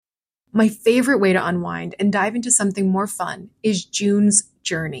My favorite way to unwind and dive into something more fun is June's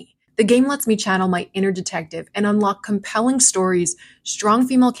Journey. The game lets me channel my inner detective and unlock compelling stories, strong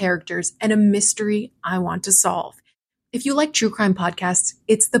female characters, and a mystery I want to solve. If you like true crime podcasts,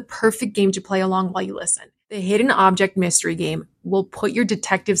 it's the perfect game to play along while you listen. The Hidden Object Mystery Game will put your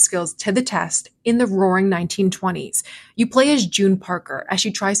detective skills to the test in the roaring 1920s. You play as June Parker as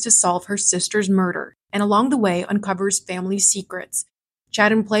she tries to solve her sister's murder, and along the way uncovers family secrets.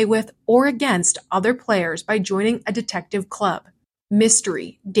 Chat and play with or against other players by joining a detective club.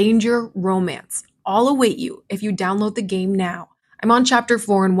 Mystery, danger, romance all await you if you download the game now. I'm on Chapter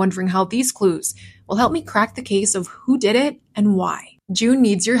 4 and wondering how these clues will help me crack the case of who did it and why. June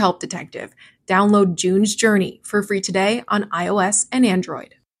needs your help, detective. Download June's Journey for free today on iOS and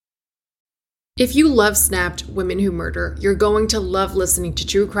Android. If you love Snapped Women Who Murder, you're going to love listening to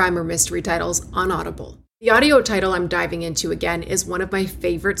true crime or mystery titles on Audible. The audio title I'm diving into again is one of my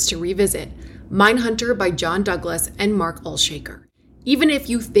favorites to revisit, Mindhunter by John Douglas and Mark Olshaker. Even if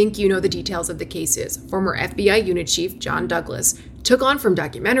you think you know the details of the cases former FBI unit chief John Douglas took on from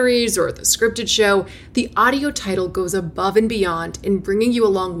documentaries or the scripted show, the audio title goes above and beyond in bringing you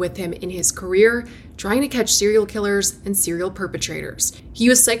along with him in his career, trying to catch serial killers and serial perpetrators. He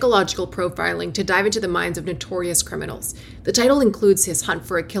used psychological profiling to dive into the minds of notorious criminals. The title includes his hunt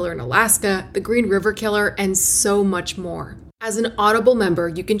for a killer in Alaska, the Green River Killer, and so much more. As an Audible member,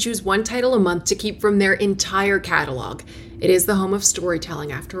 you can choose one title a month to keep from their entire catalog. It is the home of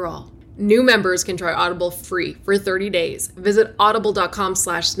storytelling, after all. New members can try Audible free for 30 days. Visit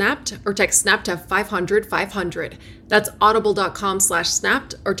audible.com/snapped or text SNAP to 500-500. That's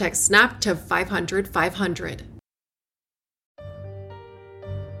audible.com/snapped or text SNAP to 500-500.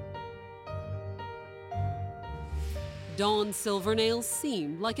 Dawn Silvernail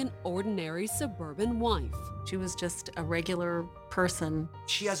seemed like an ordinary suburban wife. She was just a regular person.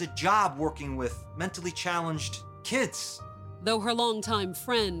 She has a job working with mentally challenged kids. Though her longtime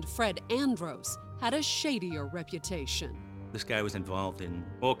friend, Fred Andros, had a shadier reputation. This guy was involved in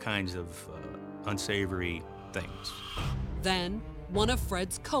all kinds of unsavory things. Then, one of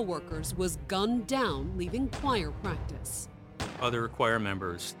Fred's coworkers was gunned down leaving choir practice. Other choir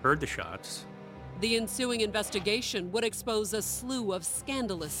members heard the shots. The ensuing investigation would expose a slew of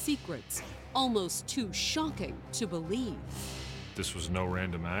scandalous secrets, almost too shocking to believe. This was no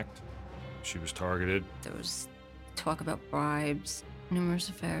random act. She was targeted. There was talk about bribes, numerous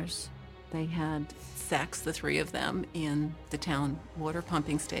affairs. They had sex, the three of them, in the town water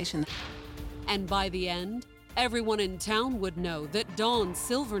pumping station. And by the end, everyone in town would know that Dawn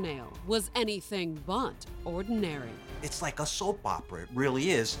Silvernail was anything but ordinary. It's like a soap opera, it really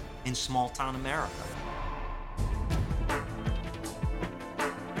is, in small-town America.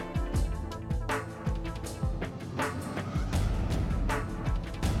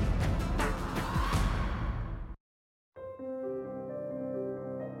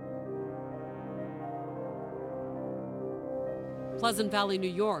 Pleasant Valley, New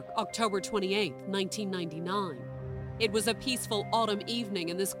York, October 28, 1999. It was a peaceful autumn evening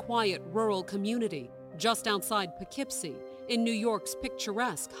in this quiet rural community just outside Poughkeepsie in New York's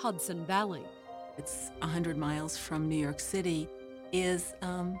picturesque Hudson Valley. It's 100 miles from New York City, is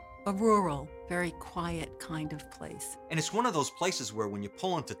a rural, very quiet kind of place. And it's one of those places where when you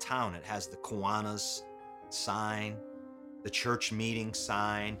pull into town, it has the Kiwanis sign, the church meeting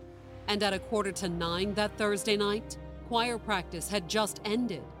sign. And at 8:45 that Thursday night, choir practice had just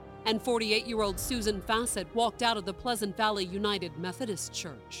ended, and 48-year-old Susan Fassett walked out of the Pleasant Valley United Methodist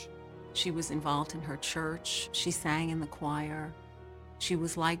Church. She was involved in her church. She sang in the choir. She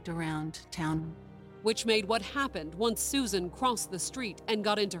was liked around town. Which made what happened once Susan crossed the street and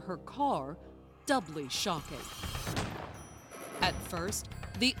got into her car doubly shocking. At first,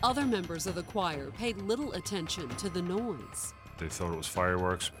 the other members of the choir paid little attention to the noise. They thought it was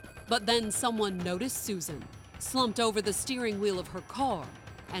fireworks. But then someone noticed Susan, slumped over the steering wheel of her car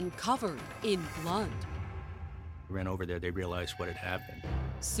and covered in blood. They ran over there, they realized what had happened.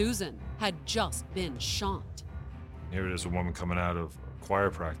 Susan had just been shot. Here it is, a woman coming out of choir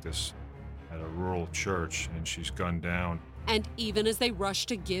practice at a rural church, and she's gunned down. And even as they rushed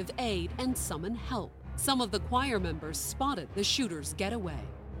to give aid and summon help, some of the choir members spotted the shooter's getaway.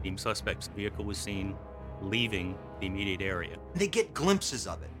 The suspect's vehicle was seen leaving the immediate area. They get glimpses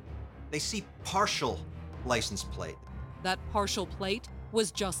of it. They see partial license plate. That partial plate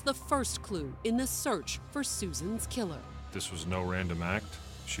was just the first clue in the search for Susan's killer. This was no random act.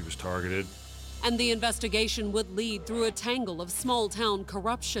 She was targeted. And the investigation would lead through a tangle of small-town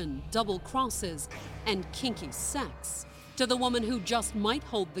corruption, double crosses, and kinky sex to the woman who just might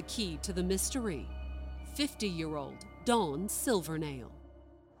hold the key to the mystery, 50-year-old Dawn Silvernail.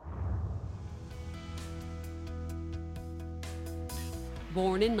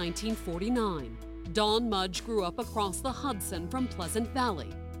 Born in 1949, Dawn Mudge grew up across the Hudson from Pleasant Valley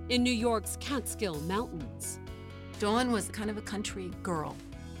in New York's Catskill Mountains. Dawn was kind of a country girl,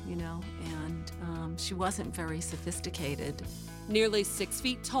 you know, and she wasn't very sophisticated. Nearly 6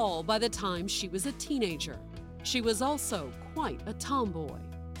 feet tall by the time she was a teenager, she was also quite a tomboy.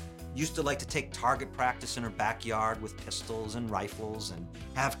 Used to like to take target practice in her backyard with pistols and rifles and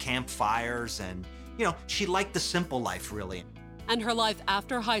have campfires, and, you know, she liked the simple life, really. And her life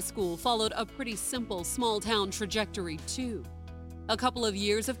after high school followed a pretty simple small-town trajectory, too. A couple of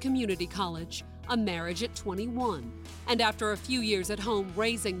years of community college, a marriage at 21, and after a few years at home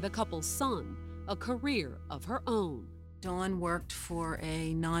raising the couple's son, a career of her own. Dawn worked for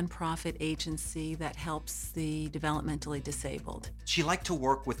a nonprofit agency that helps the developmentally disabled. She liked to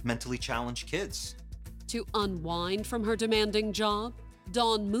work with mentally challenged kids. To unwind from her demanding job,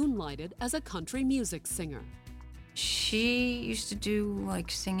 Dawn moonlighted as a country music singer. She used to do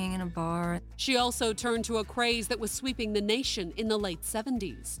like singing in a bar. She also turned to a craze that was sweeping the nation in the late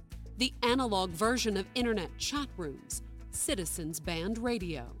 70s, the analog version of internet chat rooms, citizens band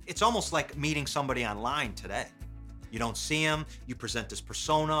radio. It's almost like meeting somebody online today. You don't see him, you present this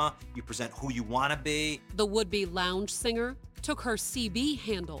persona, you present who you want to be. The would-be lounge singer took her CB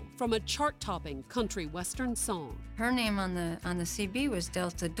handle from a chart-topping country western song. Her name on the CB was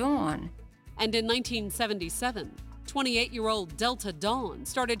Delta Dawn. And in 1977, 28-year-old Delta Dawn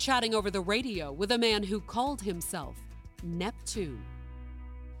started chatting over the radio with a man who called himself Neptune.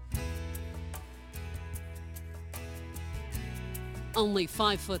 Only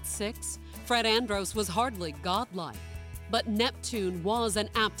 5'6", Fred Andros was hardly godlike, but Neptune was an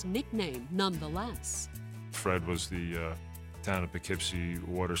apt nickname nonetheless. Fred was the town of Poughkeepsie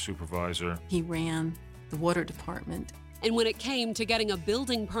water supervisor. He ran the water department. And when it came to getting a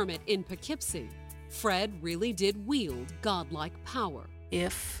building permit in Poughkeepsie, Fred really did wield godlike power.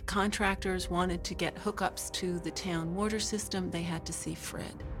 If contractors wanted to get hookups to the town water system, they had to see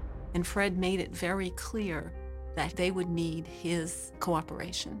Fred. And Fred made it very clear that they would need his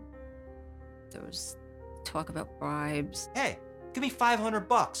cooperation. There was talk about bribes. Hey, give me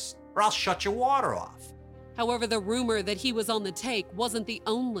 $500 or I'll shut your water off. However, the rumor that he was on the take wasn't the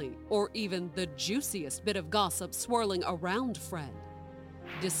only or even the juiciest bit of gossip swirling around Fred.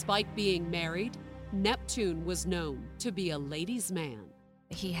 Despite being married, Neptune was known to be a ladies' man.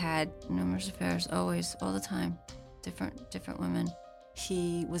 He had numerous affairs, always, all the time, different women.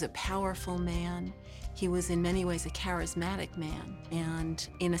 He was a powerful man. He was in many ways a charismatic man. And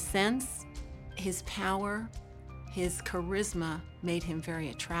in a sense, his power, his charisma made him very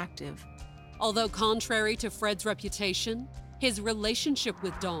attractive. Although contrary to Fred's reputation, his relationship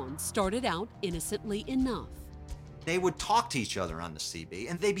with Dawn started out innocently enough. They would talk to each other on the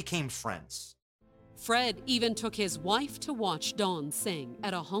CB, and they became friends. Fred even took his wife to watch Dawn sing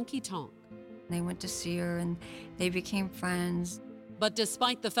at a honky-tonk. They went to see her and they became friends. But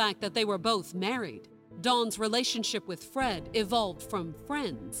despite the fact that they were both married, Dawn's relationship with Fred evolved from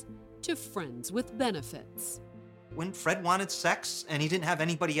friends to friends with benefits. When Fred wanted sex and he didn't have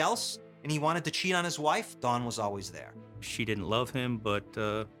anybody else, and he wanted to cheat on his wife, Dawn was always there. She didn't love him, but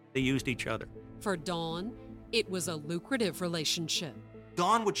they used each other. For Dawn, it was a lucrative relationship.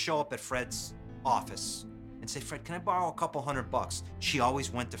 Dawn would show up at Fred's office and say, Fred, can I borrow a couple $100? She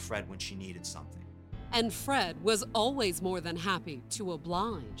always went to Fred when she needed something. And Fred was always more than happy to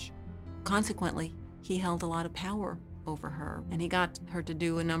oblige. Consequently, he held a lot of power over her, and he got her to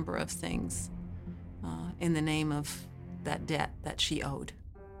do a number of things in the name of that debt that she owed.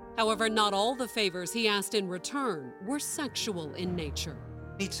 However, not all the favors he asked in return were sexual in nature.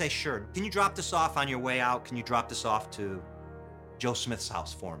 He'd say, sure, can you drop this off on your way out? Can you drop this off to Joe Smith's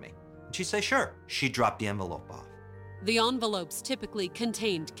house for me? And she'd say, sure. She'd drop the envelope off. The envelopes typically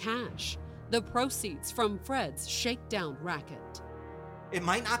contained cash, the proceeds from Fred's shakedown racket. It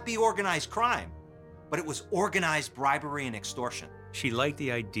might not be organized crime, but it was organized bribery and extortion. She liked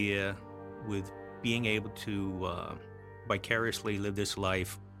the idea with being able to vicariously live this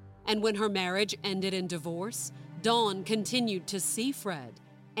life. And when her marriage ended in divorce, Dawn continued to see Fred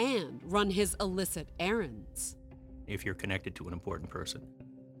and run his illicit errands. If you're connected to an important person.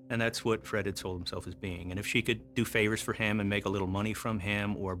 And that's what Fred had sold himself as being. And if she could do favors for him and make a little money from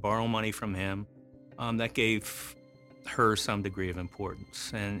him or borrow money from him, that gave her some degree of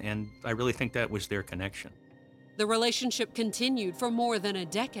importance. And I really think that was their connection. The relationship continued for more than a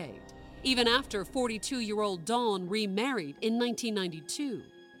decade, even after 42-year-old Dawn remarried in 1992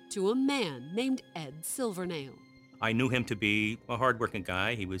 to a man named Ed Silvernail. I knew him to be a hardworking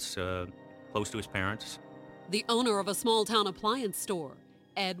guy. He was close to his parents. The owner of a small-town appliance store,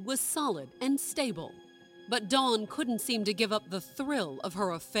 Ed was solid and stable. But Dawn couldn't seem to give up the thrill of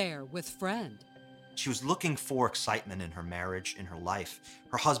her affair with Fred. She was looking for excitement in her marriage, in her life.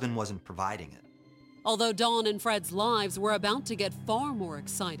 Her husband wasn't providing it. Although Dawn and Fred's lives were about to get far more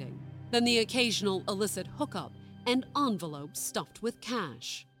exciting than the occasional illicit hookup and envelopes stuffed with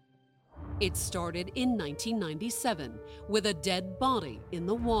cash. It started in 1997 with a dead body in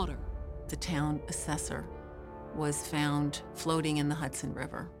the water. The town assessor was found floating in the Hudson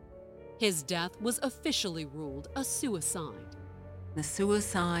River. His death was officially ruled a suicide. The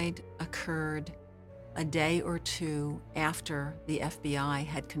suicide occurred a day or two after the FBI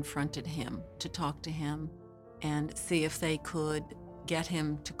had confronted him to talk to him and see if they could get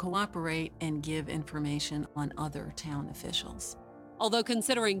him to cooperate and give information on other town officials. Although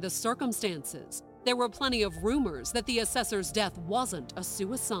considering the circumstances, there were plenty of rumors that the assessor's death wasn't a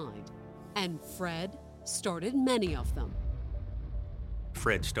suicide, and Fred started many of them.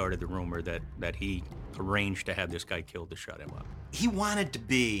 Fred started the rumor that he arranged to have this guy killed to shut him up. He wanted to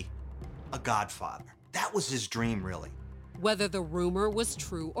be a godfather. That was his dream, really. Whether the rumor was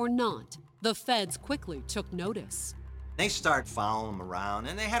true or not, the feds quickly took notice. They started following him around,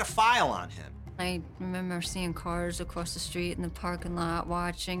 and they had a file on him. I remember seeing cars across the street in the parking lot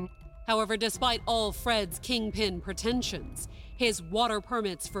watching. However, despite all Fred's kingpin pretensions, his water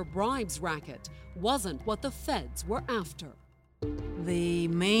permits for bribes racket wasn't what the feds were after. The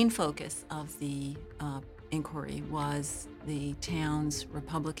main focus of the inquiry was the town's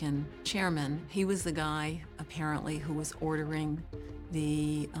Republican chairman. He was the guy, apparently, who was ordering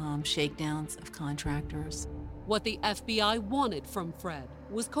the shakedowns of contractors. What the FBI wanted from Fred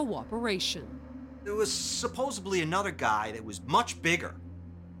was cooperation. There was supposedly another guy that was much bigger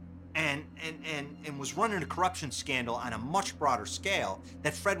and was running a corruption scandal on a much broader scale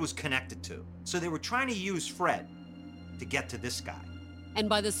that Fred was connected to. So they were trying to use Fred to get to this guy. And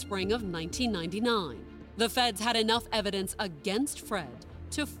by the spring of 1999, the feds had enough evidence against Fred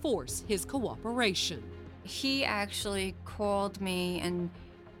to force his cooperation. He actually called me and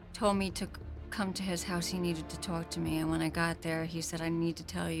told me to come to his house. He needed to talk to me. And when I got there, he said, I need to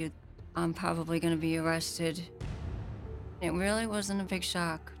tell you, I'm probably going to be arrested. It really wasn't a big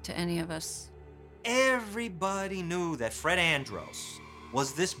shock to any of us. Everybody knew that Fred Andros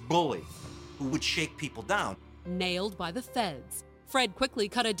was this bully who would shake people down. Nailed by the feds, Fred quickly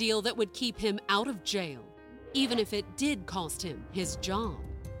cut a deal that would keep him out of jail, even if it did cost him his job.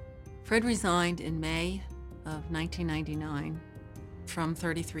 Fred resigned in May of 1999 from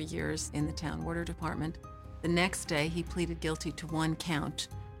 33 years in the town water department. The next day, he pleaded guilty to 1 count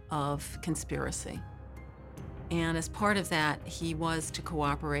of conspiracy. And as part of that, he was to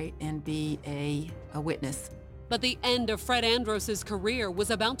cooperate and be a witness. But the end of Fred Andros' career was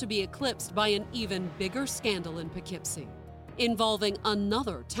about to be eclipsed by an even bigger scandal in Poughkeepsie, involving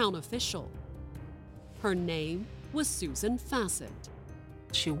another town official. Her name was Susan Fassett.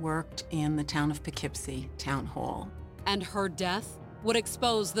 She worked in the town of Poughkeepsie Town Hall. And her death would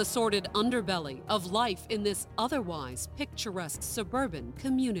expose the sordid underbelly of life in this otherwise picturesque suburban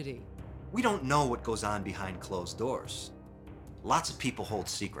community. We don't know what goes on behind closed doors. Lots of people hold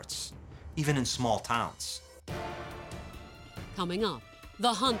secrets, even in small towns. Coming up,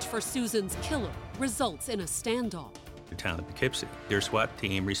 the hunt for Susan's killer results in a standoff. The town of Poughkeepsie, their SWAT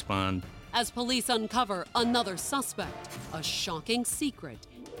team respond As police uncover another suspect, a shocking secret,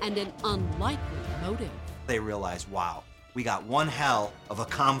 and an unlikely motive. They realize, wow, we got one hell of a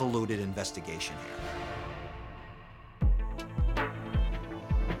convoluted investigation here.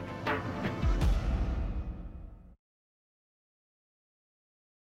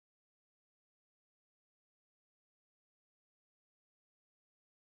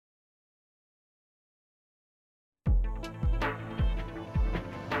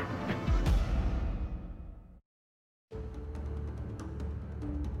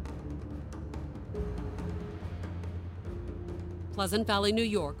 Pleasant Valley, New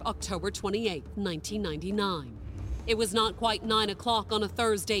York, October 28, 1999. It was not quite 9 o'clock on a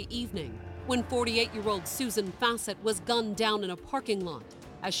Thursday evening when 48-year-old Susan Fassett was gunned down in a parking lot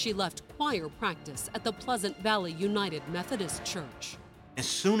as she left choir practice at the Pleasant Valley United Methodist Church. As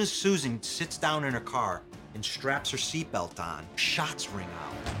soon as Susan sits down in her car and straps her seatbelt on, shots ring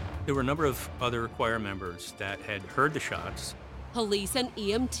out. There were a number of other choir members that had heard the shots. Police and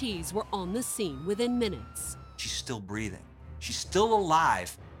EMTs were on the scene within minutes. She's still breathing. She's still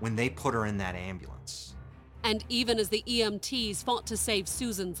alive when they put her in that ambulance. And even as the EMTs fought to save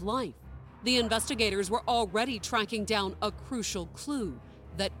Susan's life, the investigators were already tracking down a crucial clue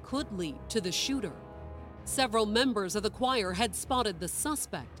that could lead to the shooter. Several members of the choir had spotted the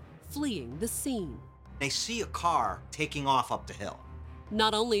suspect fleeing the scene. They see a car taking off up the hill.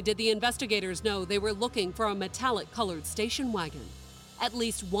 Not only did the investigators know they were looking for a metallic-colored station wagon, at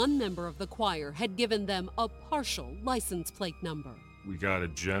least one member of the choir had given them a partial license plate number. We got a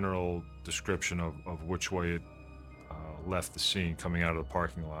general description of which way it left the scene coming out of the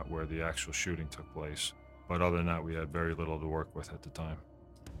parking lot where the actual shooting took place. But other than that, we had very little to work with at the time.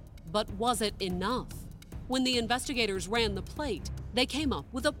 But was it enough? When the investigators ran the plate, they came up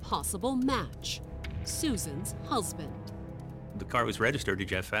with a possible match: Susan's husband. The car was registered to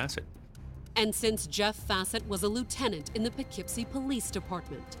Jeff Fassett. And since Jeff Fassett was a lieutenant in the Poughkeepsie Police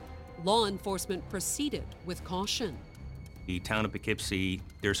Department, law enforcement proceeded with caution. The town of Poughkeepsie,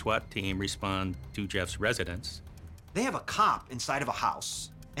 their SWAT team, respond to Jeff's residence. They have a cop inside of a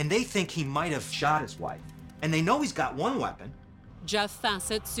house, and they think he might have shot his wife. And they know he's got one weapon. Jeff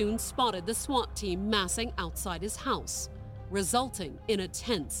Fassett soon spotted the SWAT team massing outside his house, resulting in a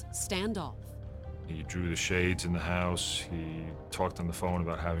tense standoff. He drew the shades in the house. He talked on the phone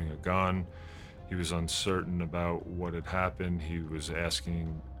about having a gun. He was uncertain about what had happened. He was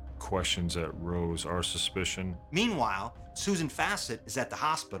asking questions that rose our suspicion. Meanwhile, Susan Fassett is at the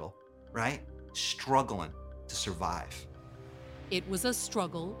hospital, right? Struggling to survive. It was a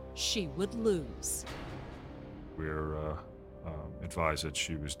struggle she would lose. We're advised that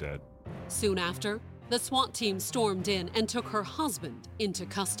she was dead. Soon after, the SWAT team stormed in and took her husband into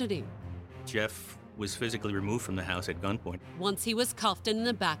custody. Jeff was physically removed from the house at gunpoint. Once he was cuffed in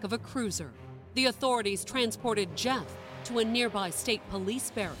the back of a cruiser, the authorities transported Jeff to a nearby state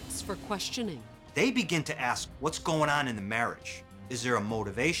police barracks for questioning. They begin to ask, what's going on in the marriage? Is there a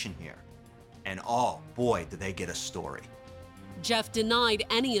motivation here? And oh boy, do they get a story. Jeff denied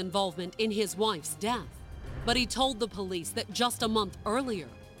any involvement in his wife's death, but he told the police that just a month earlier,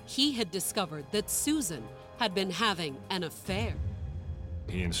 he had discovered that Susan had been having an affair.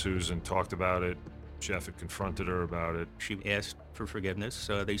 He and Susan talked about it. Jeff had confronted her about it. She asked for forgiveness.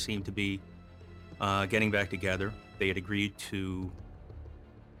 They seemed to be getting back together. They had agreed to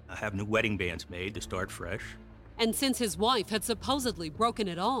have new wedding bands made to start fresh. And since his wife had supposedly broken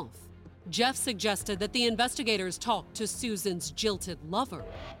it off, Jeff suggested that the investigators talk to Susan's jilted lover,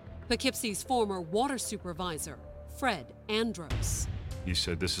 Poughkeepsie's former water supervisor, Fred Andros. He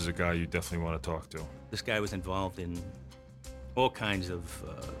said, this is a guy you definitely want to talk to. This guy was involved in all kinds of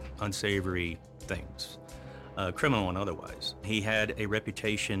unsavory things, criminal and otherwise. He had a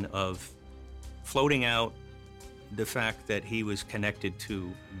reputation of floating out the fact that he was connected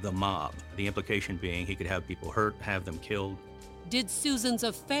to the mob, the implication being he could have people hurt, have them killed. Did Susan's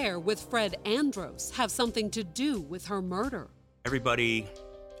affair with Fred Andros have something to do with her murder? Everybody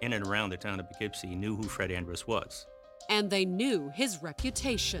in and around the town of Poughkeepsie knew who Fred Andros was. And they knew his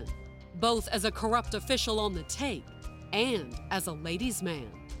reputation, both as a corrupt official on the take and as a ladies' man.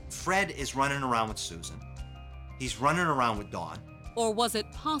 Fred is running around with Susan. He's running around with Dawn. Or was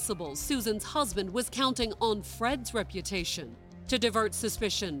it possible Susan's husband was counting on Fred's reputation to divert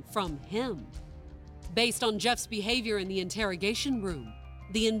suspicion from him? Based on Jeff's behavior in the interrogation room,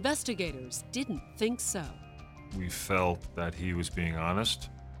 the investigators didn't think so. We felt that he was being honest.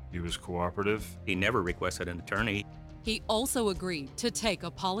 He was cooperative. He never requested an attorney. He also agreed to take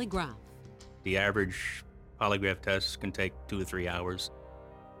a polygraph. The average polygraph test can take 2 to 3 hours.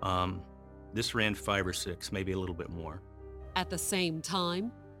 This ran 5 or 6, maybe a little bit more. At the same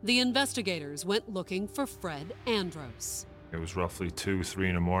time, the investigators went looking for Fred Andros. It was roughly 2, 3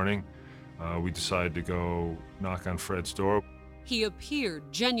 in the morning. We decided to go knock on Fred's door. He appeared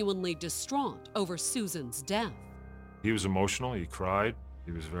genuinely distraught over Susan's death. He was emotional. He cried.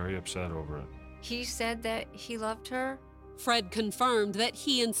 He was very upset over it. He said that he loved her. Fred confirmed that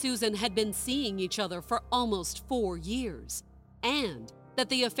he and Susan had been seeing each other for almost 4 years, and that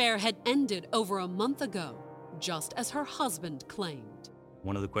the affair had ended over a month ago, just as her husband claimed.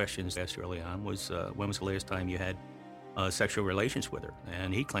 One of the questions asked early on was, when was the last time you had sexual relations with her?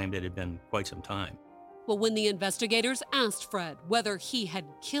 And he claimed it had been quite some time. Well, when the investigators asked Fred whether he had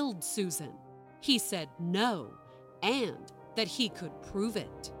killed Susan, he said no, and that he could prove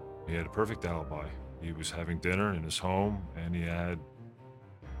it. He had a perfect alibi. He was having dinner in his home, and he had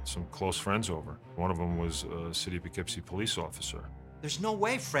some close friends over. One of them was a City of Poughkeepsie police officer. There's no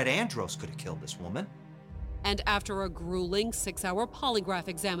way Fred Andros could have killed this woman. And after a grueling 6-hour polygraph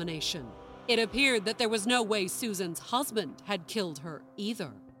examination, it appeared that there was no way Susan's husband had killed her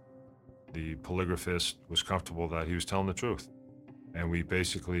either. The polygraphist was comfortable that he was telling the truth, and we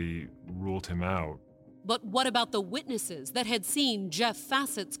basically ruled him out. But what about the witnesses that had seen Jeff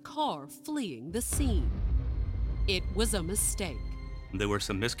Fassett's car fleeing the scene? It was a mistake. There were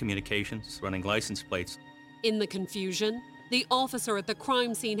some miscommunications running license plates. In the confusion, the officer at the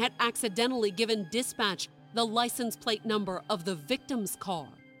crime scene had accidentally given dispatch the license plate number of the victim's car,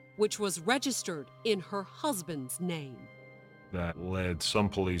 which was registered in her husband's name. That led some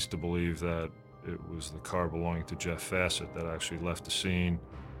police to believe that it was the car belonging to Jeff Fassett that actually left the scene.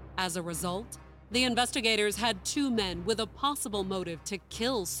 As a result, the investigators had two men with a possible motive to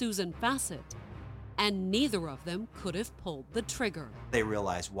kill Susan Fassett, and neither of them could have pulled the trigger. They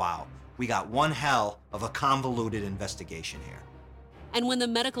realized, wow, we got one hell of a convoluted investigation here. And when the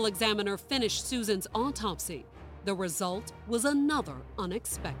medical examiner finished Susan's autopsy, the result was another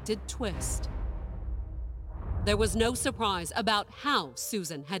unexpected twist. There was no surprise about how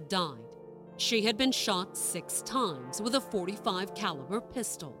Susan had died. She had been shot 6 times with a .45 caliber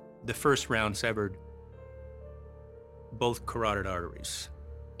pistol. The first round severed both carotid arteries.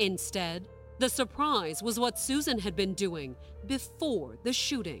 Instead, the surprise was what Susan had been doing before the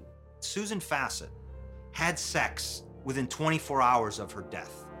shooting. Susan Fassett had sex within 24 hours of her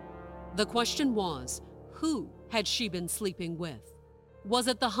death. The question was, who had she been sleeping with? Was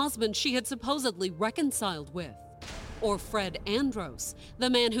it the husband she had supposedly reconciled with? Or Fred Andros, the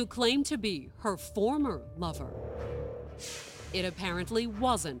man who claimed to be her former lover? It apparently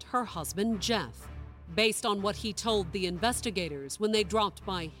wasn't her husband, Jeff, based on what he told the investigators when they dropped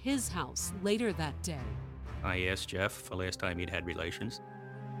by his house later that day. I asked Jeff the last time he'd had relations.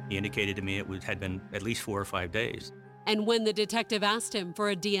 He indicated to me had been at least 4 or 5 days. And when the detective asked him for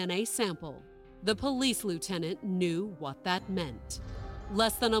a DNA sample, the police lieutenant knew what that meant.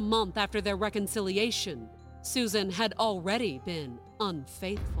 Less than a month after their reconciliation, Susan had already been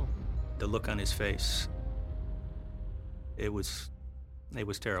unfaithful. The look on his face, it was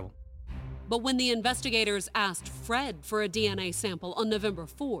terrible. But when the investigators asked Fred for a DNA sample on November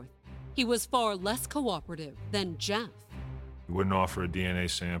 4th, he was far less cooperative than Jeff. He wouldn't offer a DNA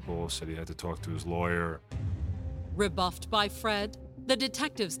sample, said he had to talk to his lawyer. Rebuffed by Fred, the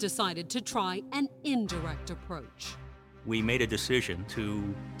detectives decided to try an indirect approach. We made a decision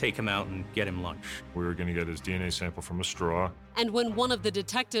to take him out and get him lunch. We were going to get his DNA sample from a straw. And when one of the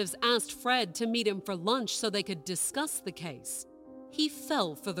detectives asked Fred to meet him for lunch so they could discuss the case, he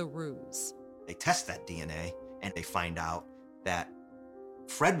fell for the ruse. They test that DNA, and they find out that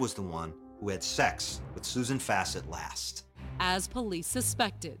Fred was the one who had sex with Susan Fassett last. As police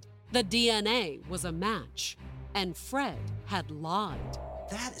suspected, the DNA was a match, and Fred had lied.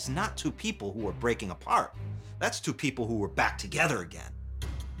 That is not two people who were breaking apart. That's two people who were back together again.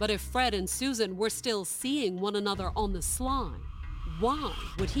 But if Fred and Susan were still seeing one another on the sly, why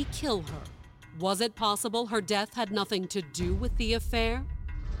would he kill her? Was it possible her death had nothing to do with the affair?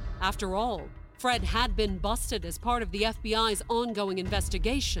 After all, Fred had been busted as part of the FBI's ongoing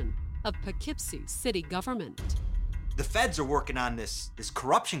investigation of Poughkeepsie city government. The feds are working on this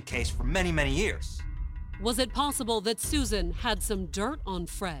corruption case for many, many years. Was it possible that Susan had some dirt on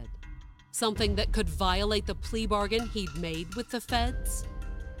Fred? Something that could violate the plea bargain he'd made with the feds?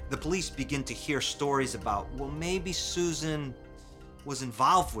 The police begin to hear stories about, well, maybe Susan was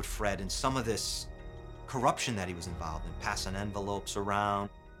involved with Fred in some of this corruption that he was involved in, passing envelopes around.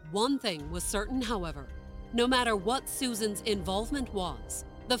 One thing was certain, however. No matter what Susan's involvement was,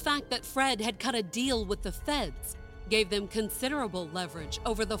 the fact that Fred had cut a deal with the feds gave them considerable leverage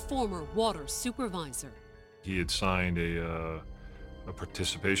over the former water supervisor. He had signed a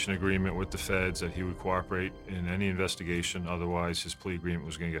participation agreement with the feds that he would cooperate in any investigation, otherwise his plea agreement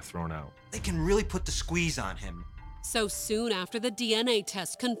was going to get thrown out. They can really put the squeeze on him. So soon after the DNA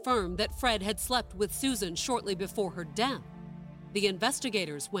test confirmed that Fred had slept with Susan shortly before her death, the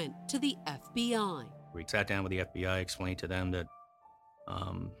investigators went to the FBI. We sat down with the FBI, explained to them that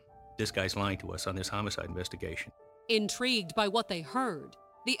this guy's lying to us on this homicide investigation. Intrigued by what they heard,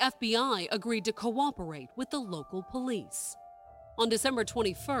 the FBI agreed to cooperate with the local police. On December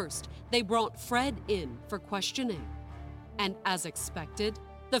 21st, they brought Fred in for questioning. And as expected,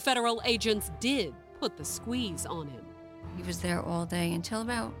 the federal agents did put the squeeze on him. He was there all day until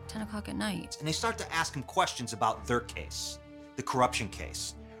about 10 o'clock at night. And they start to ask him questions about their case, the corruption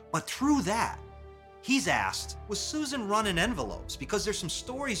case. But through that, he's asked, was Susan running envelopes? Because there's some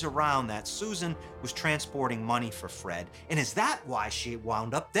stories around that Susan was transporting money for Fred, and is that why she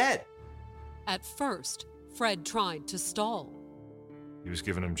wound up dead? At first, Fred tried to stall. He was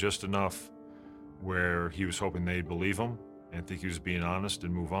giving him just enough where he was hoping they'd believe him and think he was being honest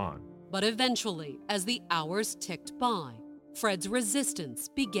and move on. But eventually, as the hours ticked by, Fred's resistance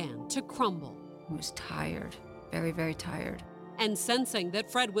began to crumble. He was tired, very, very tired. And sensing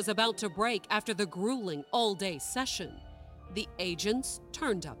that Fred was about to break after the grueling all-day session, the agents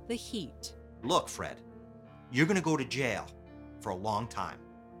turned up the heat. Look, Fred, you're going to go to jail for a long time,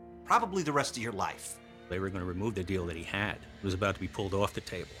 probably the rest of your life. They were going to remove the deal that he had. It was about to be pulled off the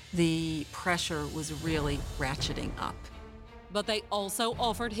table. The pressure was really ratcheting up. But they also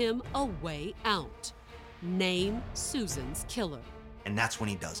offered him a way out. Name Susan's killer. And that's when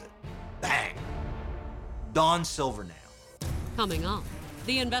he does it. Bang! Dawn Silvernail. Coming up,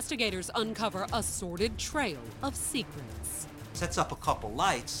 the investigators uncover a sordid trail of secrets. Sets up a couple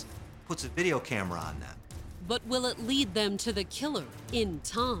lights, puts a video camera on them. But will it lead them to the killer in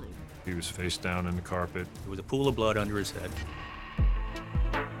time? He was face down in the carpet. There was a pool of blood under his head.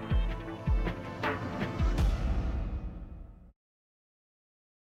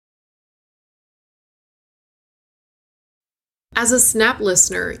 As a Snap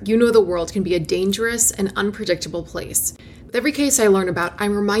listener, you know the world can be a dangerous and unpredictable place. With every case I learn about,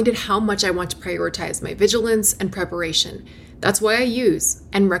 I'm reminded how much I want to prioritize my vigilance and preparation. That's why I use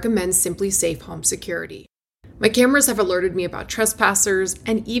and recommend Simply Safe Home Security. My cameras have alerted me about trespassers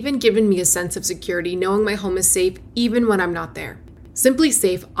and even given me a sense of security knowing my home is safe even when I'm not there. Simply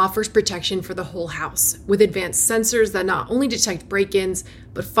Safe offers protection for the whole house with advanced sensors that not only detect break-ins,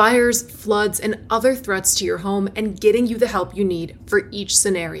 but fires, floods, and other threats to your home and getting you the help you need for each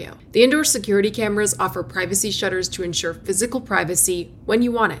scenario. The indoor security cameras offer privacy shutters to ensure physical privacy when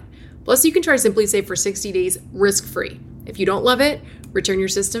you want it. Plus, you can try Simply Safe for 60 days risk-free. If you don't love it, return your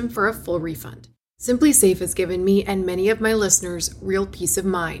system for a full refund. Simply Safe has given me and many of my listeners real peace of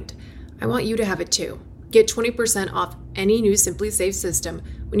mind. I want you to have it too. Get 20% off any new Simply Safe system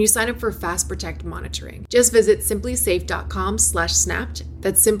when you sign up for Fast Protect monitoring. Just visit simplysafe.com/snapped.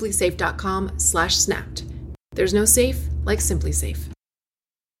 That's simplysafe.com/snapped. There's no safe like Simply Safe.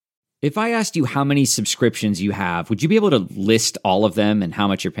 If I asked you how many subscriptions you have, would you be able to list all of them and how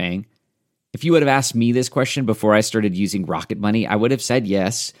much you're paying? If you would have asked me this question before I started using Rocket Money, I would have said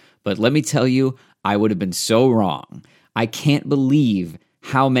yes. But let me tell you, I would have been so wrong. I can't believe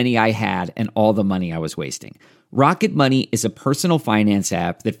how many I had and all the money I was wasting. Rocket Money is a personal finance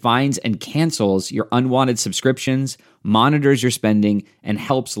app that finds and cancels your unwanted subscriptions, monitors your spending, and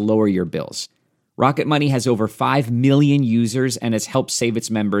helps lower your bills. Rocket Money has over 5 million users and has helped save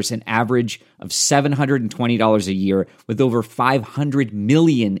its members an average of $720 a year with over 500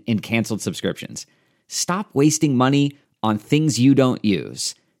 million in canceled subscriptions. Stop wasting money on things you don't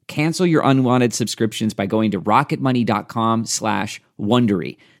use. Cancel your unwanted subscriptions by going to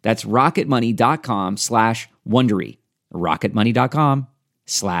rocketmoney.com/Wondery. That's rocketmoney.com/Wondery.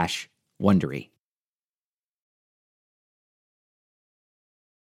 rocketmoney.com/Wondery.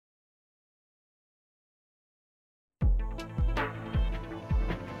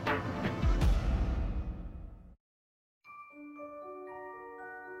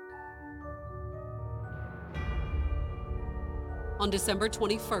 On December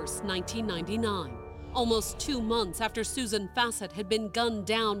 21st, 1999, almost 2 months after Susan Fassett had been gunned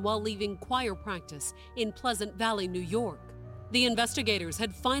down while leaving choir practice in Pleasant Valley, New York, the investigators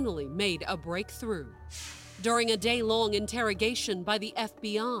had finally made a breakthrough. During a day-long interrogation by the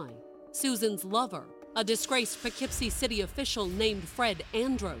FBI, Susan's lover, a disgraced Poughkeepsie City official named Fred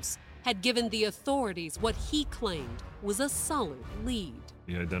Andros, had given the authorities what he claimed was a solid lead.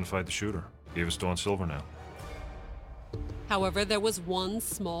 He identified the shooter, gave us Dawn Silvernail. However, there was one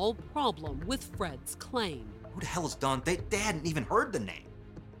small problem with Fred's claim. Who the hell is Dawn? They hadn't even heard the name.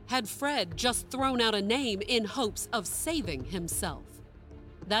 Had Fred just thrown out a name in hopes of saving himself?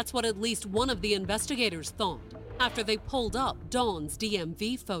 That's what at least one of the investigators thought after they pulled up Dawn's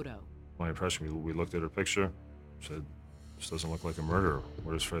DMV photo. My impression, we looked at her picture, said, this doesn't look like a murderer.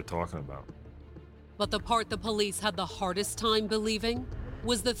 What is Fred talking about? But the part the police had the hardest time believing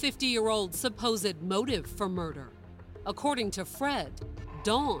was the 50-year-old's supposed motive for murder. According to Fred,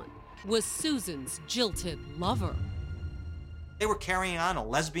 Dawn was Susan's jilted lover. They were carrying on a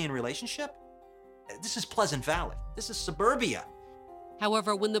lesbian relationship? This is Pleasant Valley. This is suburbia.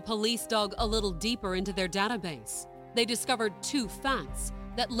 However, when the police dug a little deeper into their database, they discovered 2 facts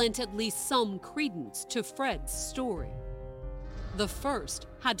that lent at least some credence to Fred's story. The first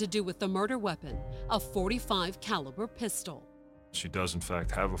had to do with the murder weapon, a .45 caliber pistol. She does, in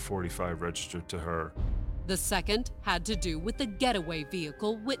fact, have a .45 registered to her. The second had to do with the getaway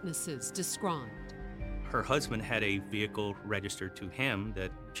vehicle witnesses described. Her husband had a vehicle registered to him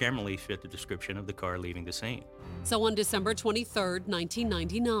that generally fit the description of the car leaving the scene. So on December 23rd,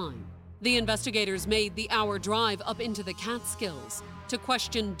 1999, the investigators made the hour drive up into the Catskills to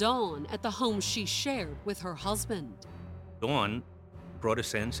question Dawn at the home she shared with her husband. Dawn brought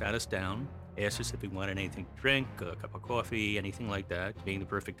us in, sat us down, asked us if we wanted anything to drink, a cup of coffee, anything like that, being the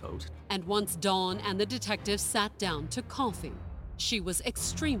perfect host. And once Dawn and the detectives sat down to coffee, she was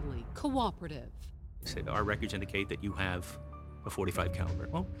extremely cooperative. They said, our records indicate that you have a .45 caliber.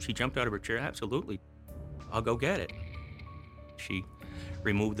 Well, she jumped out of her chair, absolutely. I'll go get it. She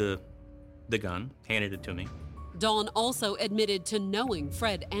removed the gun, handed it to me. Dawn also admitted to knowing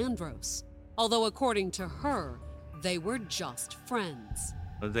Fred Andros, although according to her, they were just friends.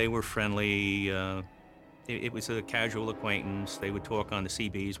 They were friendly. It was a casual acquaintance. They would talk on the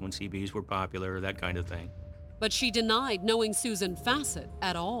CBs when CBs were popular, that kind of thing. But she denied knowing Susan Fassett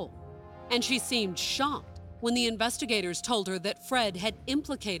at all. And she seemed shocked when the investigators told her that Fred had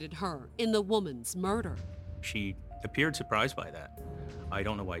implicated her in the woman's murder. She appeared surprised by that. I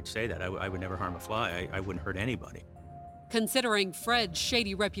don't know why I'd say that. I would never harm a fly. I wouldn't hurt anybody. Considering Fred's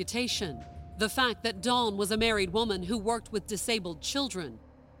shady reputation, the fact that Dawn was a married woman who worked with disabled children,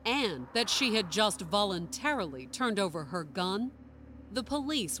 and that she had just voluntarily turned over her gun, the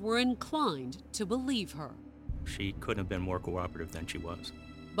police were inclined to believe her. She couldn't have been more cooperative than she was.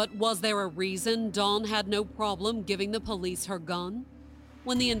 But was there a reason Dawn had no problem giving the police her gun?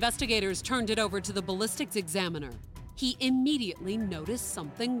 When the investigators turned it over to the ballistics examiner, he immediately noticed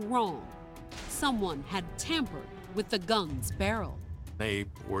something wrong. Someone had tampered with the gun's barrel. They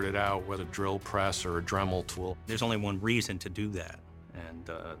poured it out with a drill press or a Dremel tool. There's only one reason to do that, and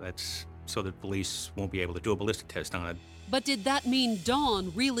that's so that police won't be able to do a ballistic test on it. But did that mean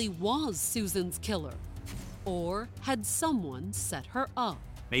Dawn really was Susan's killer? Or had someone set her up?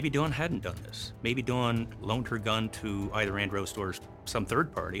 Maybe Dawn hadn't done this. Maybe Dawn loaned her gun to either Andros or some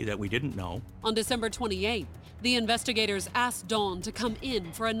third party that we didn't know. On December 28th, the investigators asked Dawn to come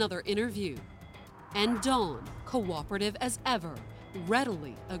in for another interview. And Dawn, cooperative as ever,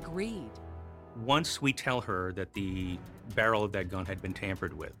 readily agreed. Once we tell her that the barrel of that gun had been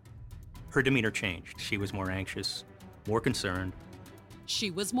tampered with, her demeanor changed. She was more anxious, more concerned.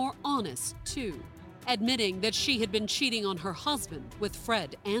 She was more honest, too, admitting that she had been cheating on her husband with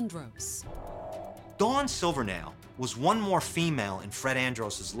Fred Andros. Dawn Silvernail was one more female in Fred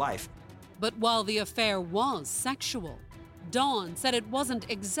Andros' life. But while the affair was sexual, Dawn said it wasn't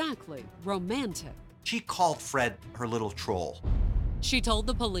exactly romantic. She called Fred her little troll. She told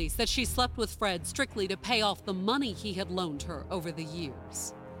the police that she slept with Fred strictly to pay off the money he had loaned her over the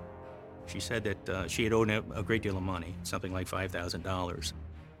years. She said that she had owed him a great deal of money, something like $5,000.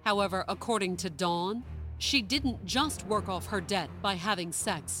 However, according to Dawn, she didn't just work off her debt by having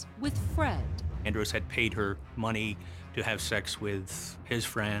sex with Fred. Andros had paid her money to have sex with his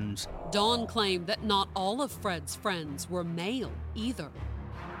friends. Dawn claimed that not all of Fred's friends were male either.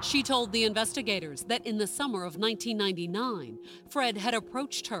 She told the investigators that in the summer of 1999, Fred had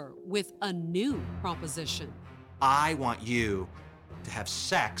approached her with a new proposition. I want you to have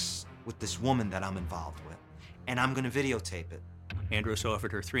sex with this woman that I'm involved with, and I'm going to videotape it. Andros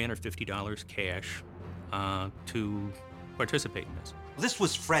offered her $350 cash to participate in this. This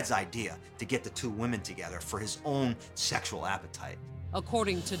was Fred's idea, to get the two women together for his own sexual appetite.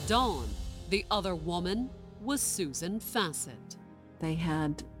 According to Dawn, the other woman was Susan Fassett. They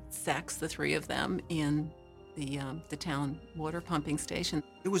had sex, the three of them, in the town water pumping station.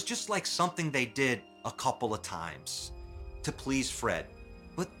 It was just like something they did a couple of times to please Fred,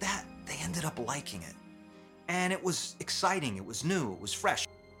 but that they ended up liking it. And it was exciting, it was new, it was fresh.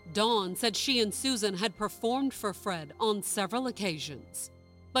 Dawn said she and Susan had performed for Fred on several occasions.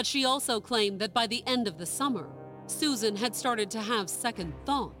 But she also claimed that by the end of the summer, Susan had started to have second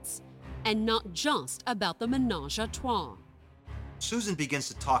thoughts, and not just about the menage a trois. Susan begins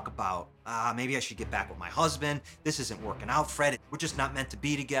to talk about, maybe I should get back with my husband. This isn't working out, Fred. We're just not meant to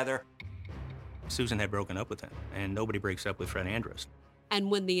be together. Susan had broken up with him, and nobody breaks up with Fred Andros. And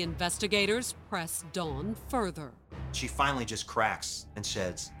when the investigators pressed Dawn further, she finally just cracks and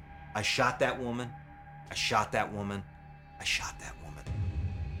says, I shot that woman, I shot that woman, I shot that woman.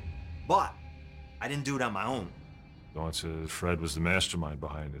 But I didn't do it on my own. Dawn said Fred was the mastermind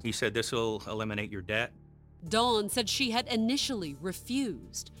behind it. He said this will eliminate your debt. Dawn said she had initially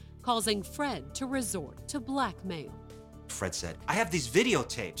refused, causing Fred to resort to blackmail. Fred said, I have these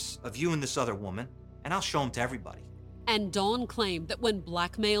videotapes of you and this other woman, and I'll show them to everybody. And Dawn claimed that when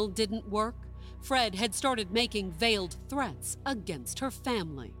blackmail didn't work, Fred had started making veiled threats against her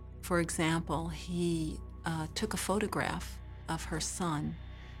family. For example, he took a photograph of her son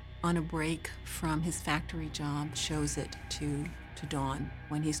on a break from his factory job, shows it to Dawn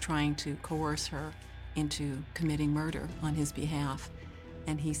when he's trying to coerce her into committing murder on his behalf.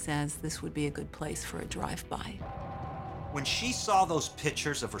 And he says this would be a good place for a drive-by. When she saw those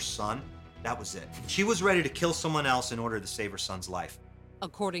pictures of her son, that was it. She was ready to kill someone else in order to save her son's life.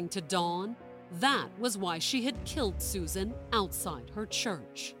 According to Dawn, that was why she had killed Susan outside her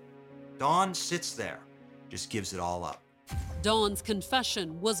church. Dawn sits there, just gives it all up. Dawn's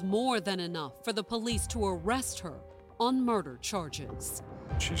confession was more than enough for the police to arrest her on murder charges.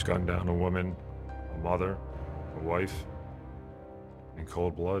 She's gunned down a woman mother, a wife, in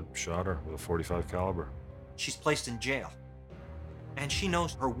cold blood, shot her with a .45 caliber. She's placed in jail. And she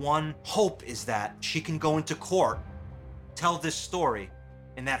knows her one hope is that she can go into court, tell this story,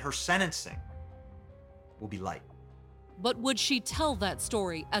 and that her sentencing will be light. But would she tell that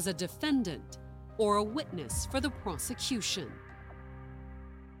story as a defendant or a witness for the prosecution?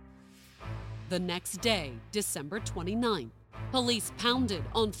 The next day, December 29th, police pounded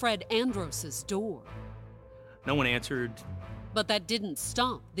on Fred Andros's door. No one answered. But that didn't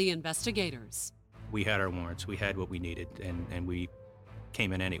stop the investigators. We had our warrants, we had what we needed, and we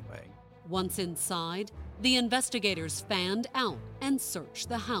came in anyway. Once inside, the investigators fanned out and searched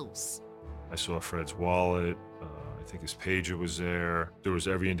the house. I saw Fred's wallet. I think his pager was there. There was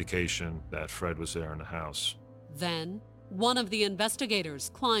every indication that Fred was there in the house. Then, one of the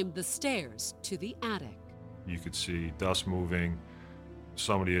investigators climbed the stairs to the attic. You could see dust moving.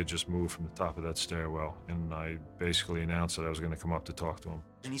 Somebody had just moved from the top of that stairwell, and I basically announced that I was going to come up to talk to him.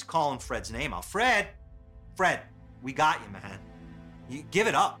 And he's calling Fred's name out. Fred, we got you, man. You give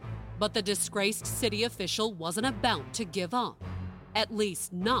it up. But the disgraced city official wasn't about to give up, at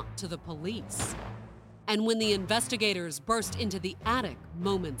least not to the police. And when the investigators burst into the attic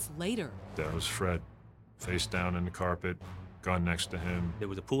moments later, That was Fred, face down in the carpet, gun next to him. There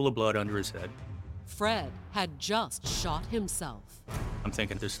was a pool of blood under his head. Fred had just shot himself. I'm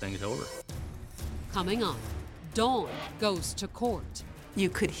thinking this thing is over. Coming up, Dawn goes to court. You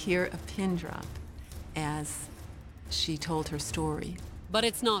could hear a pin drop as she told her story. But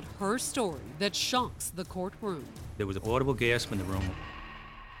it's not her story that shocks the courtroom. There was an audible gasp in the room.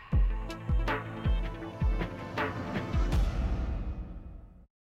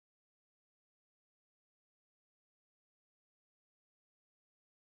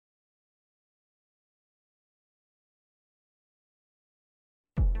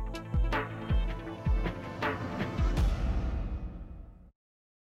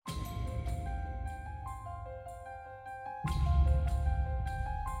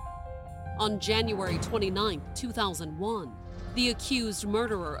 On January 29, 2001, the accused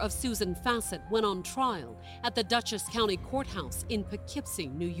murderer of Susan Fassett went on trial at the Dutchess County Courthouse in Poughkeepsie,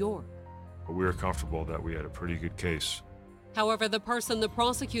 New York. We were comfortable that we had a pretty good case. However, the person the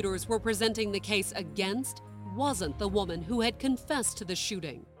prosecutors were presenting the case against wasn't the woman who had confessed to the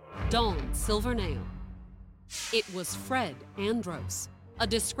shooting, Dawn Silvernail. It was Fred Andros, a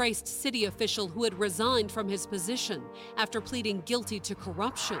disgraced city official who had resigned from his position after pleading guilty to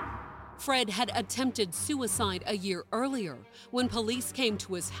corruption. Fred had attempted suicide a year earlier when police came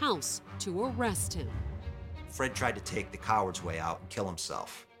to his house to arrest him. Fred tried to take the coward's way out and kill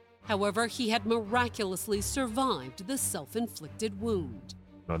himself. However, he had miraculously survived the self-inflicted wound.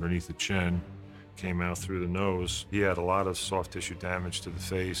 Underneath the chin, came out through the nose. He had a lot of soft tissue damage to the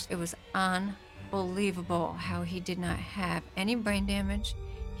face. It was unbelievable how he did not have any brain damage.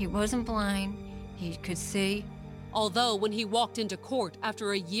 He wasn't blind. He could see. Although when he walked into court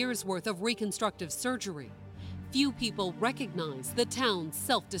after a year's worth of reconstructive surgery, few people recognized the town's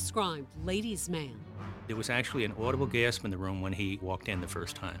self-described ladies' man. There was actually an audible gasp in the room when he walked in the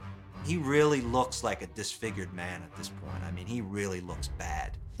first time. He really looks like a disfigured man at this point. I mean, he really looks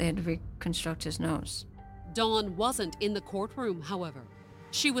bad. They had to reconstruct his nose. Dawn wasn't in the courtroom, however.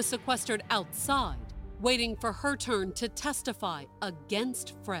 She was sequestered outside, waiting for her turn to testify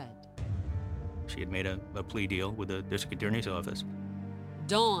against Fred. She had made a plea deal with the district attorney's office.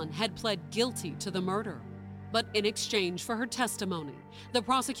 Dawn had pled guilty to the murder, but in exchange for her testimony, the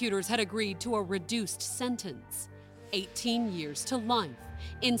prosecutors had agreed to a reduced sentence, 18 years to life,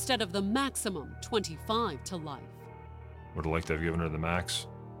 instead of the maximum 25 to life. Would have liked to have given her the max,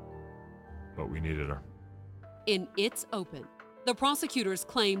 but we needed her. In It's Open, the prosecutors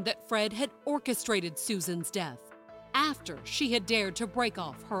claimed that Fred had orchestrated Susan's death after she had dared to break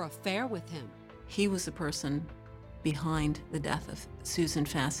off her affair with him. He was the person behind the death of Susan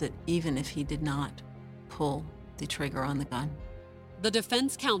Fassett, even if he did not pull the trigger on the gun. The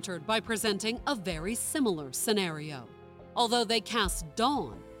defense countered by presenting a very similar scenario, although they cast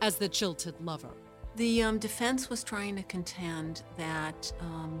Dawn as the jilted lover. The defense was trying to contend that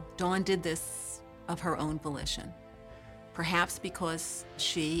Dawn did this of her own volition, perhaps because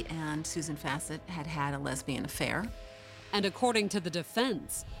she and Susan Fassett had had a lesbian affair. And according to the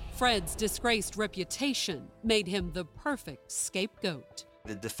defense, Fred's disgraced reputation made him the perfect scapegoat.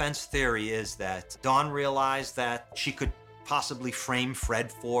 The defense theory is that Dawn realized that she could possibly frame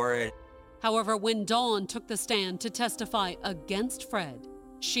Fred for it. However, when Dawn took the stand to testify against Fred,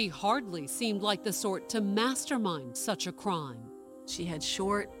 she hardly seemed like the sort to mastermind such a crime. She had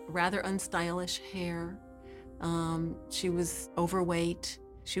short, rather unstylish hair. She was overweight.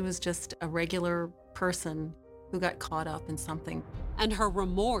 She was just a regular person who got caught up in something. And her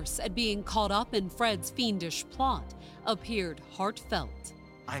remorse at being caught up in Fred's fiendish plot appeared heartfelt.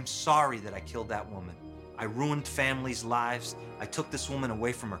 I'm sorry that I killed that woman. I ruined families' lives. I took this woman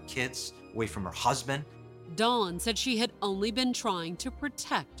away from her kids, away from her husband. Dawn said she had only been trying to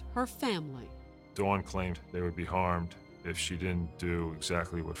protect her family. Dawn claimed they would be harmed if she didn't do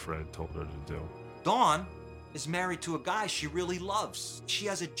exactly what Fred told her to do. Dawn is married to a guy she really loves. She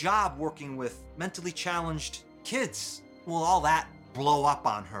has a job working with mentally challenged kids. Will all that blow up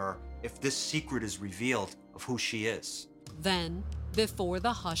on her if this secret is revealed of who she is? Then, before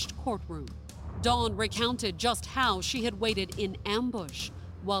the hushed courtroom, Dawn recounted just how she had waited in ambush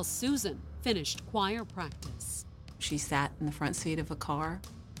while Susan finished choir practice. She sat in the front seat of a car,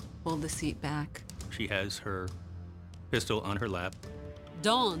 pulled the seat back. She has her pistol on her lap.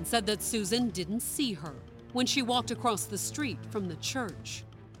 Dawn said that Susan didn't see her when she walked across the street from the church.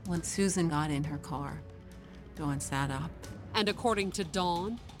 When Susan got in her car, Dawn sat up. And according to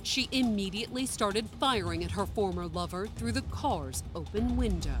Dawn, she immediately started firing at her former lover through the car's open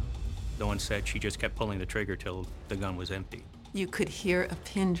window. Dawn said she just kept pulling the trigger till the gun was empty. You could hear a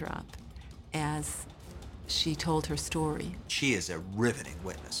pin drop as she told her story. She is a riveting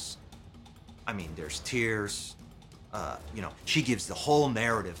witness. I mean, there's tears. She gives the whole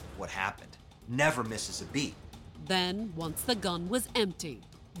narrative of what happened. Never misses a beat. Then, once the gun was empty,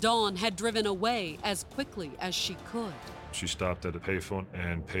 Dawn had driven away as quickly as she could. She stopped at a payphone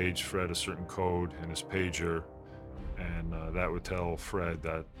and paged Fred a certain code in his pager, and that would tell Fred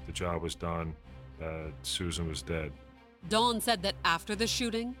that the job was done, that Susan was dead. Dawn said that after the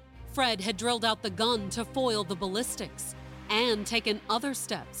shooting, Fred had drilled out the gun to foil the ballistics and taken other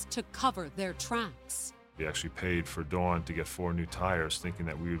steps to cover their tracks. He actually paid for Dawn to get 4 new tires, thinking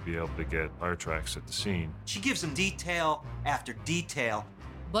that we would be able to get tire tracks at the scene. She gives him detail after detail.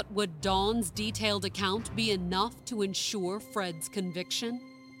 But would Dawn's detailed account be enough to ensure Fred's conviction?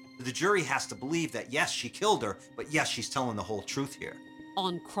 The jury has to believe that, yes, she killed her, but yes, she's telling the whole truth here.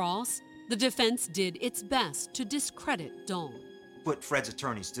 On cross, the defense did its best to discredit Dawn. What Fred's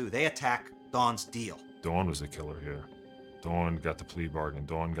attorneys do, they attack Dawn's deal. Dawn was the killer here. Dawn got the plea bargain.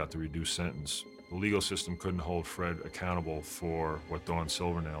 Dawn got the reduced sentence. The legal system couldn't hold Fred accountable for what Dawn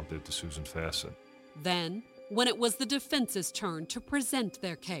Silvernail did to Susan Fasten. Then, when it was the defense's turn to present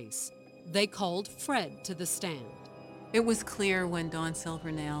their case, they called Fred to the stand. It was clear when Dawn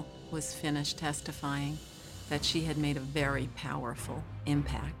Silvernail was finished testifying that she had made a very powerful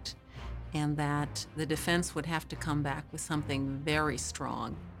impact, and that the defense would have to come back with something very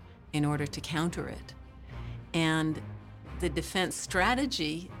strong in order to counter it. And the defense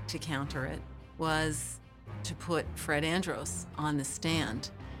strategy to counter it was to put Fred Andros on the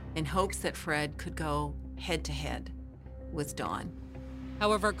stand in hopes that Fred could go head-to-head with Dawn.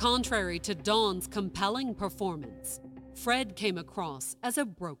 However, contrary to Dawn's compelling performance, Fred came across as a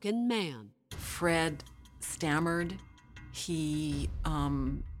broken man. Fred stammered. He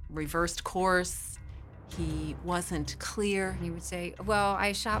reversed course. He wasn't clear. He would say, well,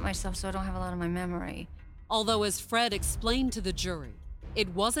 I shot myself, so I don't have a lot of my memory. Although, as Fred explained to the jury, it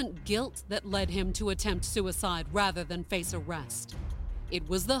wasn't guilt that led him to attempt suicide rather than face arrest. It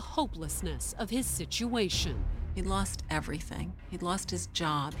was the hopelessness of his situation. He'd lost everything. He'd lost his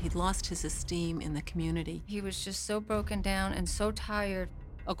job. He'd lost his esteem in the community. He was just so broken down and so tired.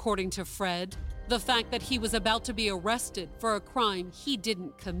 According to Fred, the fact that he was about to be arrested for a crime he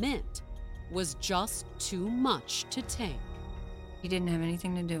didn't commit was just too much to take. He didn't have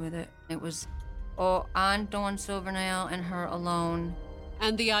anything to do with it. It was all on Dawn Silvernail and her alone.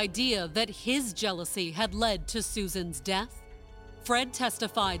 And the idea that his jealousy had led to Susan's death? Fred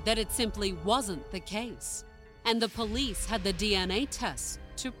testified that it simply wasn't the case, and the police had the DNA tests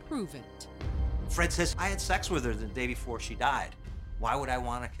to prove it. Fred says, I had sex with her the day before she died. Why would I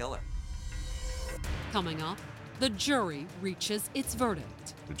want to kill her? Coming up, the jury reaches its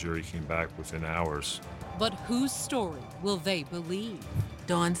verdict. The jury came back within hours. But whose story will they believe?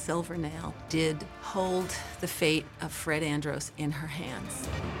 Dawn Silvernail did hold the fate of Fred Andros in her hands.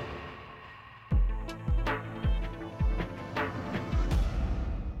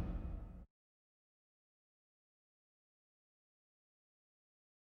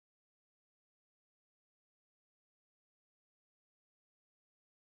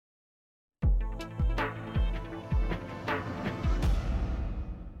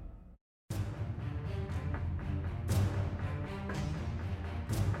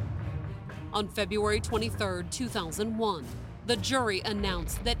 On February 23, 2001, the jury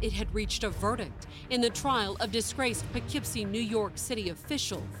announced that it had reached a verdict in the trial of disgraced Poughkeepsie, New York City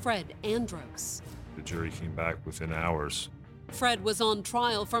official Fred Andros. The jury came back within hours. Fred was on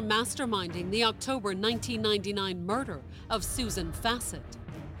trial for masterminding the October 1999 murder of Susan Fassett,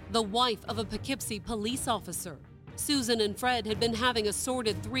 the wife of a Poughkeepsie police officer. Susan and Fred had been having a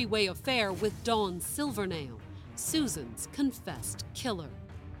sordid three-way affair with Dawn Silvernail, Susan's confessed killer.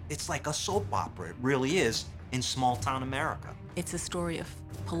 It's like a soap opera, it really is, in small-town America. It's a story of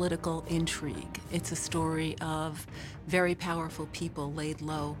political intrigue. It's a story of very powerful people laid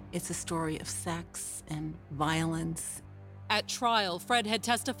low. It's a story of sex and violence. At trial, Fred had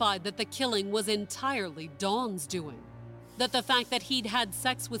testified that the killing was entirely Dawn's doing, that the fact that he'd had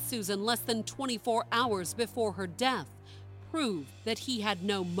sex with Susan less than 24 hours before her death proved that he had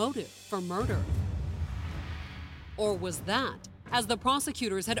no motive for murder. Or was that, as the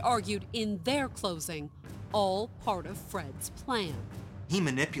prosecutors had argued in their closing, all part of Fred's plan? He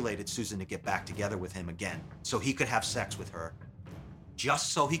manipulated Susan to get back together with him again so he could have sex with her,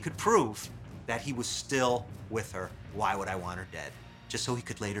 just so he could prove that he was still with her. Why would I want her dead? Just so he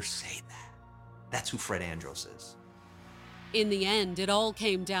could later say that. That's who Fred Andros is. In the end, it all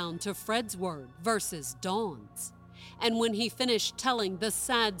came down to Fred's word versus Dawn's. And when he finished telling the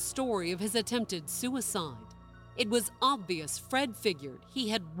sad story of his attempted suicide, it was obvious Fred figured he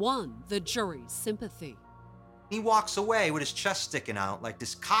had won the jury's sympathy. He walks away with his chest sticking out like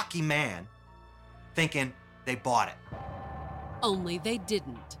this cocky man, thinking they bought it. Only they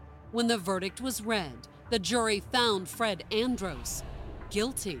didn't. When the verdict was read, the jury found Fred Andros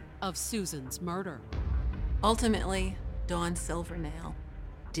guilty of Susan's murder. Ultimately, Dawn Silvernail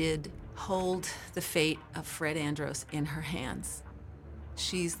did hold the fate of Fred Andros in her hands.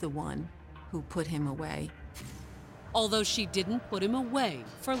 She's the one who put him away. Although she didn't put him away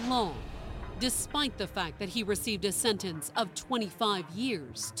for long, despite the fact that he received a sentence of 25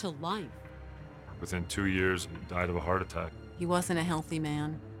 years to life. Within 2 years, he died of a heart attack. He wasn't a healthy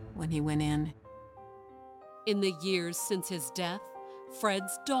man when he went in. In the years since his death,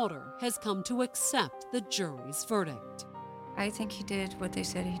 Fred's daughter has come to accept the jury's verdict. I think he did what they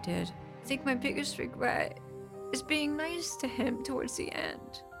said he did. I think my biggest regret is being nice to him towards the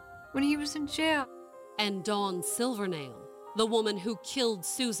end, when he was in jail. And Dawn Silvernail, the woman who killed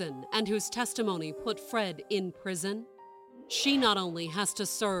Susan and whose testimony put Fred in prison, she not only has to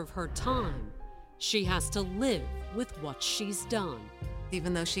serve her time, she has to live with what she's done.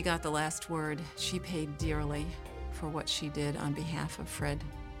 Even though she got the last word, she paid dearly for what she did on behalf of Fred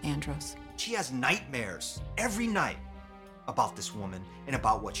Andros. She has nightmares every night about this woman and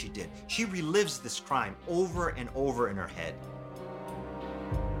about what she did. She relives this crime over and over in her head.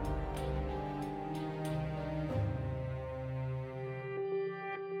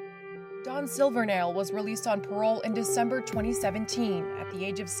 Dawn Silvernail was released on parole in December 2017 at the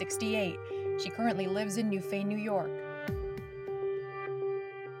age of 68. She currently lives in Newfane, New York.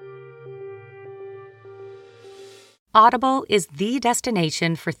 Audible is the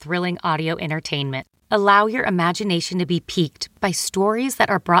destination for thrilling audio entertainment. Allow your imagination to be piqued by stories that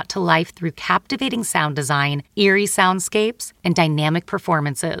are brought to life through captivating sound design, eerie soundscapes, and dynamic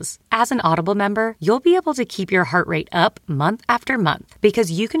performances. As an Audible member, you'll be able to keep your heart rate up month after month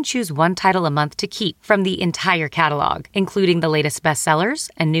because you can choose one title a month to keep from the entire catalog, including the latest bestsellers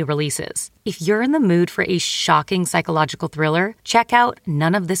and new releases. If you're in the mood for a shocking psychological thriller, check out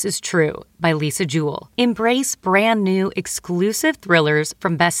None of This Is True by Lisa Jewell. Embrace brand new, exclusive thrillers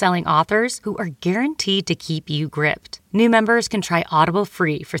from best-selling authors who are guaranteed to keep you gripped. New members can try Audible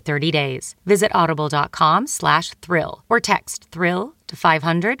free for 30 days. Visit audible.com/thrill or text thrill to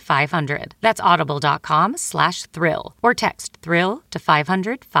 500-500. That's audible.com/thrill or text thrill to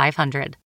 500-500.